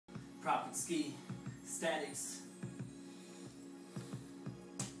Prophetski, Statx,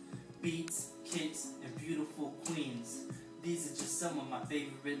 beats, kicks, and beautiful queens. These are just some of my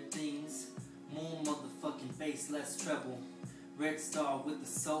favorite things. More motherfucking bass, less treble. Red star with the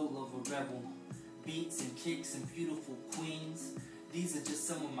soul of a rebel. Beats and kicks and beautiful queens. These are just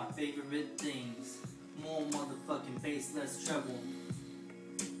some of my favorite things. More motherfucking bass, less treble.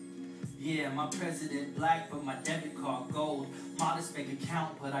 Yeah, my president black, but my debit card gold. Modest bank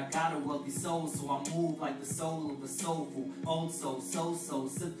account, but I got a wealthy soul, so I move like the soul of a soulful old soul, so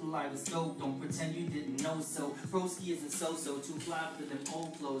sip the light of scope. Don't pretend you didn't know so. Broski isn't so too fly for them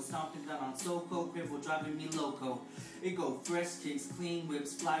old clothes. Stomping down on Soko, cribble driving me loco. It go fresh kicks, clean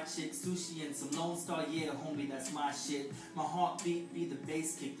whips, fly chicks, sushi and some Lone Star. Yeah, homie, that's my shit. My heartbeat be the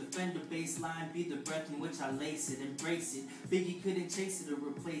bass kick, the Fender bass line be the breath in which I lace it, embrace it. Biggie couldn't chase it or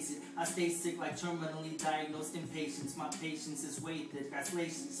replace it. I stay sick like terminally diagnosed impatience. My patience is way thick,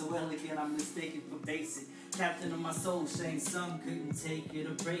 isolation so elegant I'm mistaken for basic. Captain of my soul, shame some couldn't take it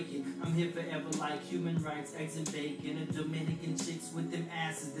or break it. I'm here forever like human rights, eggs and bacon, and Dominican chicks with them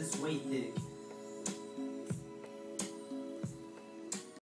asses this way thick.